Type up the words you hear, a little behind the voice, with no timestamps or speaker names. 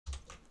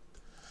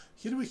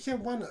Here we have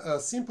one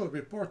simple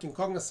report in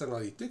Cognos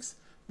Analytics.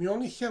 We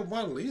only have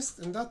one list,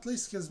 and that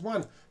list has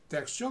one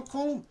textual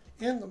column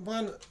and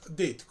one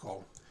date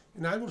column.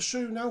 And I will show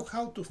you now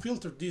how to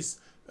filter these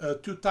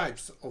two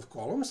types of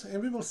columns,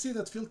 and we will see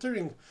that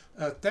filtering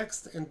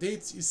text and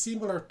dates is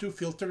similar to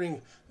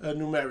filtering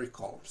numeric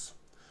columns.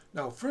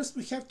 Now first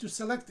we have to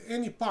select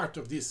any part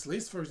of this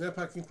list. For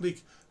example, I can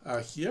click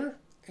here,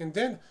 and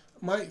then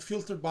my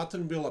filter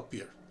button will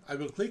appear. I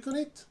will click on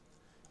it,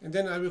 and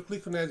then I will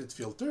click on Edit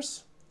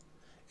Filters.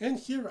 And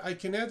here I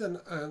can add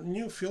a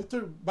new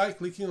filter by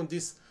clicking on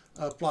this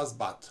plus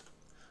button.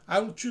 I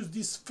will choose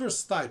this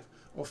first type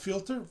of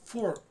filter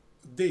for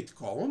date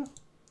column.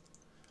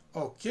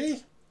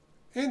 OK.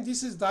 And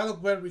this is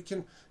dialog where we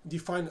can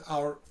define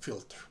our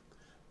filter.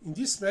 In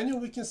this menu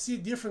we can see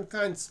different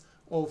kinds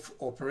of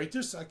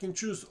operators. I can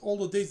choose all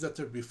the dates that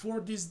are before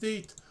this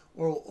date,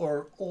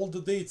 or all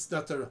the dates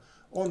that are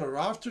on or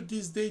after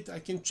this date. I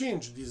can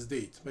change this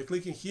date by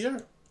clicking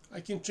here. I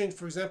can change,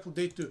 for example,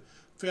 date to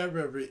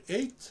February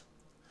 8th.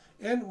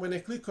 And when I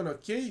click on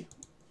OK,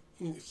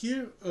 in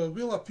here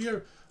will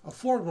appear a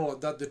formula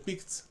that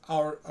depicts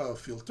our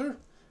filter.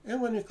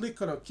 And when we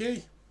click on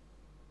OK,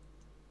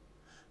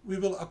 we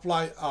will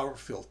apply our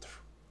filter.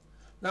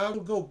 Now I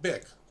will go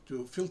back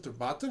to filter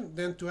button,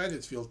 then to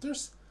Edit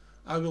Filters.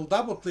 I will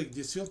double click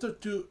this filter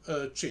to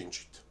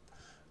change it.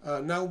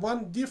 Now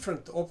one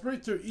different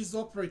operator is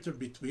operator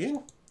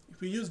between.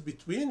 If we use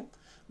between,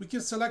 we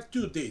can select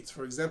two dates.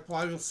 For example,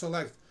 I will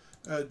select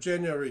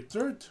January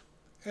 3rd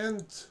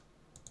and,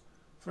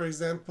 for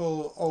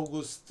example,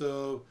 August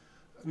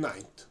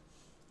 9th.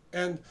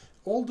 And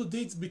all the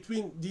dates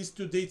between these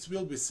two dates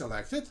will be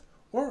selected.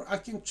 Or I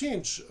can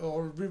change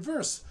or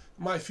reverse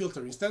my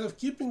filter. Instead of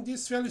keeping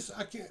these values,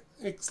 I can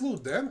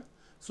exclude them.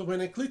 So when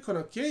I click on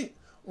OK,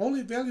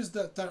 only values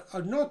that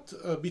are not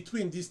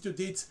between these two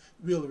dates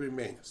will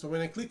remain. So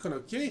when I click on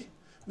OK,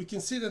 we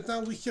can see that now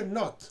we have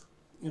not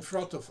in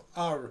front of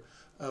our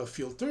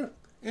filter.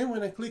 And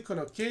when I click on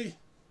OK,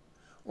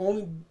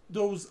 only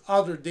those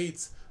other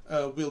dates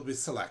will be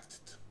selected.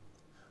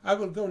 I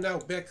will go now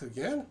back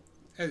again,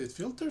 Edit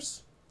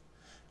Filters.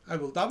 I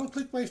will double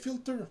click my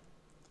filter.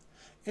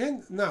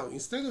 And now,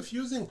 instead of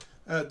using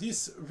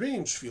this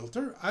range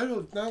filter, I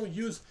will now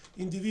use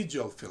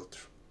individual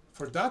filter.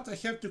 For that, I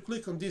have to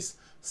click on this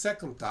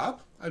second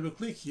tab. I will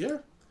click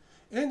here.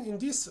 And in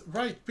this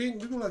right pane,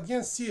 we will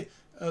again see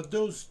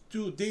those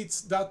two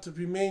dates that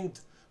remained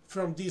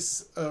from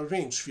this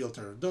range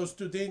filter. Those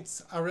two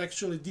dates are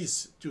actually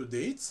these two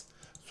dates.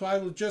 So I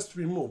will just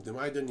remove them.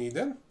 I don't need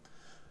them.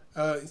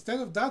 Instead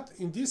of that,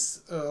 in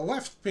this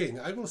left pane,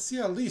 I will see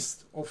a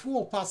list of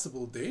all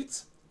possible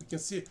dates. We can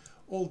see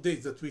all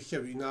dates that we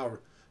have in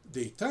our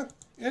data,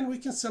 and we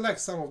can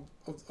select some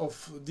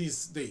of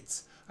these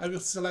dates. I will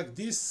select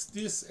this,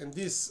 and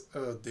this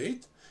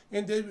date,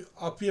 and they will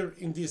appear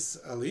in this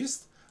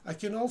list. I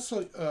can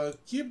also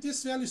keep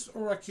these values,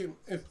 or I can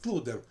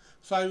exclude them.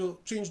 So I will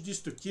change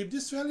this to keep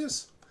these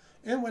values,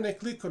 and when I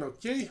click on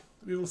OK,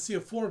 we will see a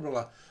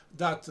formula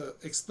that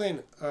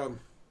explains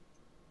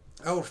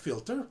our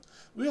filter.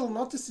 We will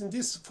notice in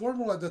this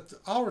formula that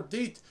our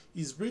date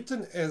is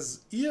written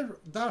as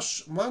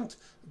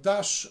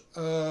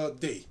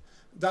year-month-day.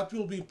 That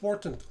will be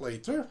important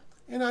later,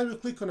 and I will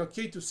click on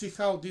OK to see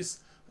how this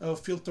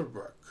filter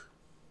works.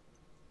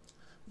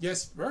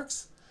 Yes, it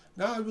works.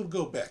 Now I will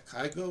go back.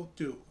 I go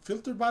to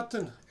filter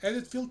button,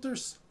 Edit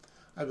Filters.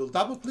 I will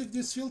double click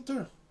this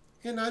filter,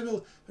 and I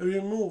will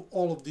remove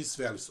all of these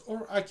values.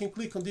 Or I can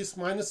click on these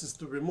minuses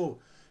to remove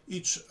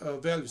each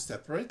value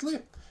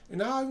separately. And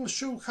now I will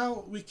show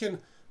how we can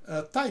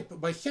type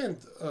by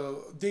hand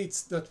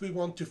dates that we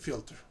want to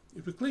filter.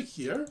 If we click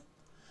here,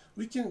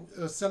 we can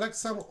select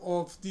some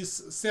of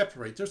these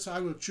separators. I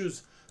will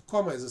choose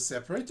comma as a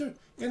separator,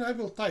 and I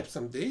will type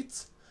some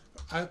dates.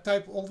 I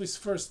type always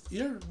first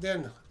year,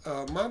 then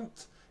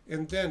month,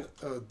 and then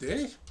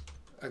day.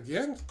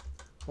 Again,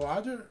 for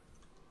other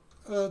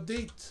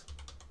date.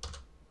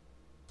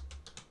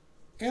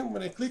 And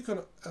when I click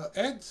on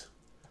add,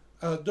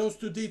 those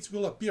two dates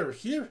will appear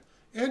here.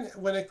 And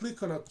when I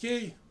click on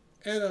OK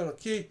and on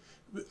OK,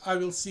 I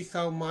will see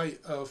how my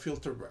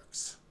filter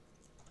works.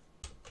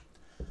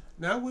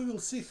 Now we will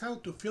see how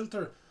to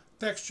filter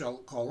textual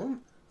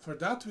column. For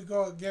that, we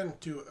go again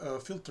to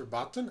filter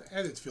button,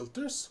 Edit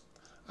Filters.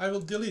 I will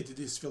delete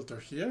this filter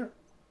here.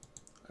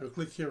 I will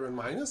click here on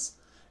minus,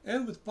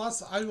 and with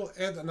plus I will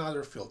add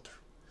another filter.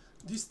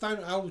 This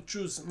time I will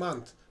choose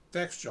month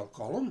textual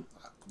column.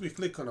 We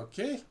click on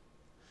OK.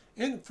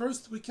 And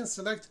first we can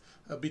select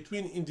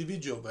between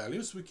individual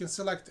values. We can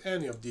select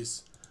any of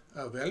these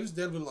values.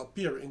 They will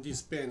appear in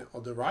this pane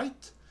on the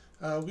right.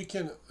 We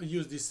can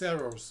use these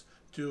arrows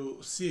to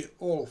see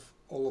all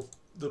of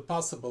the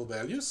possible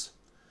values.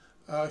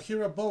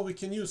 Here above we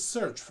can use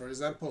search, for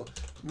example,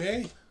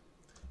 May,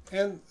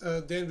 and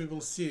then we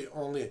will see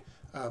only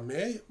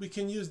May. We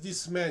can use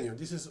this menu.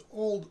 This is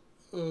all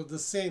the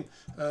same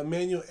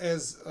menu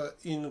as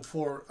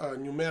for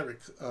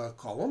numeric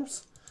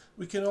columns.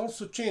 We can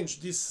also change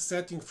this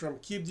setting from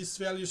keep these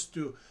values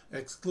to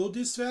exclude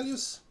these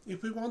values.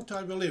 If we want to,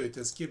 I will leave it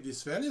as keep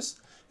these values.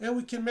 And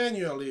we can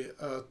manually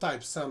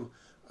type some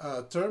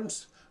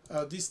terms.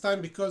 This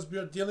time, because we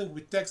are dealing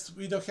with text,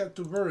 we don't have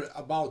to worry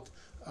about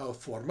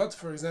format.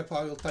 For example,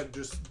 I will type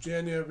just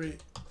January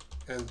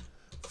and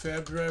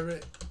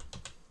February.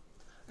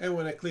 And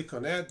when I click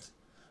on add,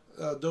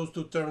 those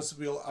two terms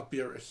will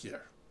appear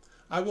here.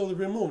 I will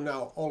remove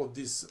now all of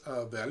these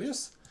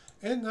values.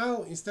 And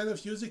now, instead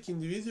of using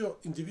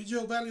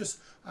individual values,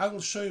 I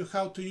will show you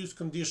how to use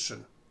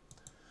condition.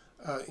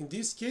 In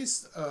this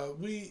case,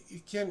 we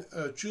can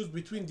choose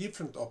between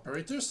different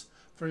operators.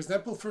 For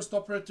example, first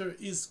operator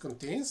is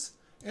contains.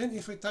 And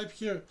if I type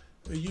here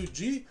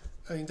UG,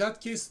 in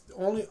that case,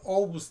 only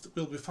August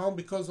will be found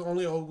because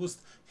only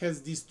August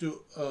has these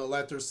two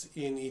letters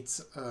in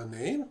its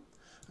name.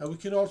 We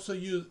can also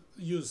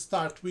use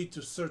start with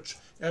to search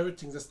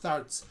everything that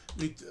starts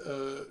with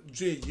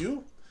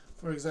JU.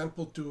 For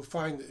example, to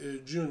find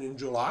June and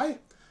July.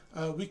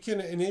 We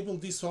can enable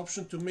this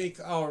option to make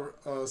our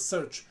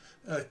search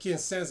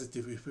case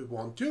sensitive if we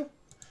want to.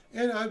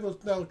 And I will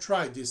now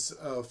try this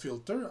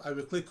filter. I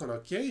will click on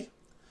OK.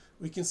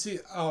 We can see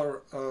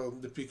our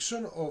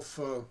depiction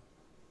of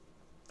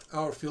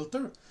our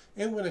filter.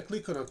 And when I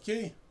click on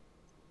OK,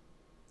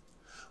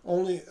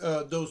 only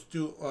those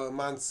two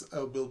months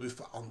will be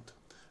found.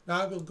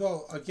 Now I will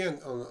go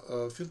again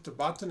on filter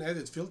button,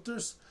 edit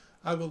filters.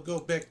 I will go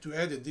back to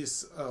edit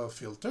this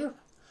filter.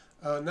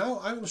 Now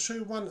I will show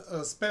you one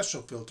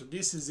special filter.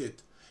 This is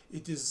it.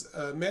 It is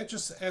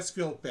matches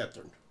SQL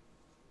pattern.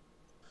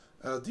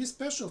 This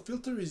special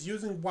filter is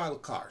using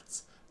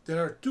wildcards.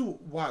 There are two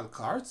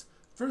wildcards.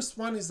 First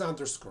one is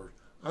underscore.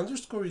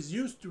 Underscore is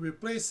used to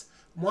replace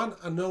one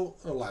unknown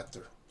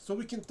letter. So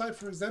we can type,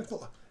 for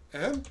example,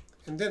 M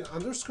and then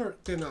underscore,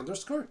 then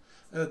underscore.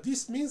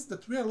 This means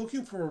that we are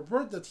looking for a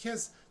word that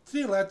has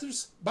three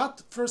letters,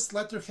 but first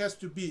letter has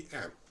to be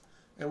M.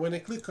 And when I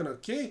click on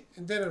OK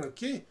and then on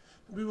OK,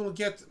 we will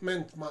get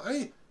meant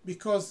my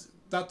because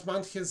that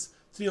month has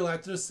three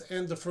letters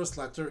and the first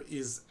letter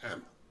is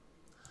M.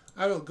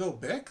 I will go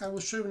back. I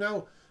will show you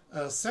now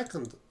a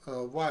second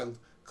wild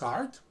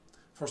card.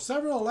 For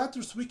several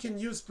letters, we can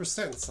use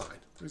percent sign.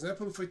 For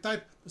example, if we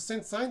type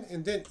percent sign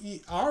and then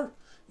ER,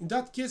 in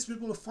that case, we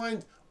will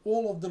find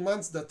all of the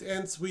months that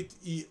ends with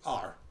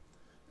ER.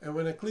 And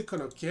when I click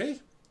on OK,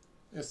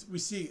 as we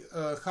see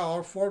how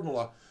our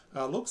formula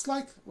looks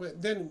like.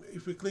 Then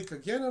if we click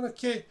again on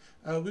OK,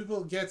 we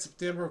will get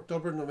September,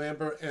 October,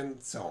 November,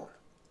 and so on.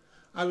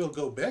 I will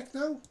go back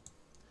now,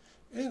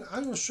 and I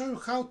will show you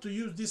how to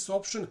use this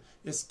option,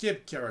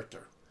 escape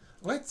character.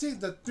 Let's say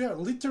that we are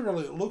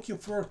literally looking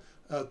for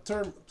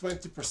term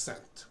 20%.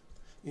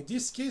 In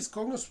this case,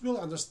 Cognos will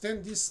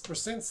understand this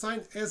percent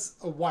sign as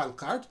a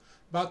wildcard,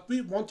 but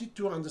we wanted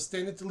to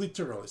understand it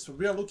literally. So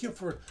we are looking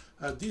for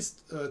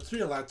these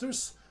three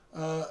letters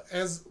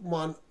as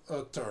one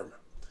term.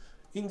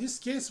 In this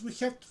case, we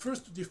have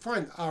first to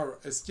define our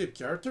escape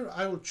character.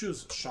 I will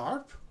choose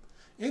sharp,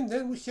 and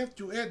then we have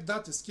to add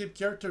that escape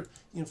character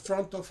in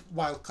front of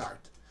wildcard.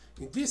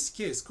 In this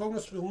case,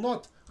 Cognos will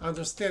not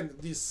understand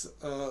this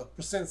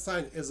percent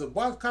sign as a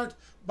wildcard,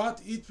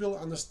 but it will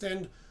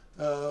understand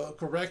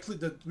correctly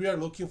that we are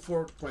looking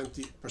for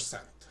 20%.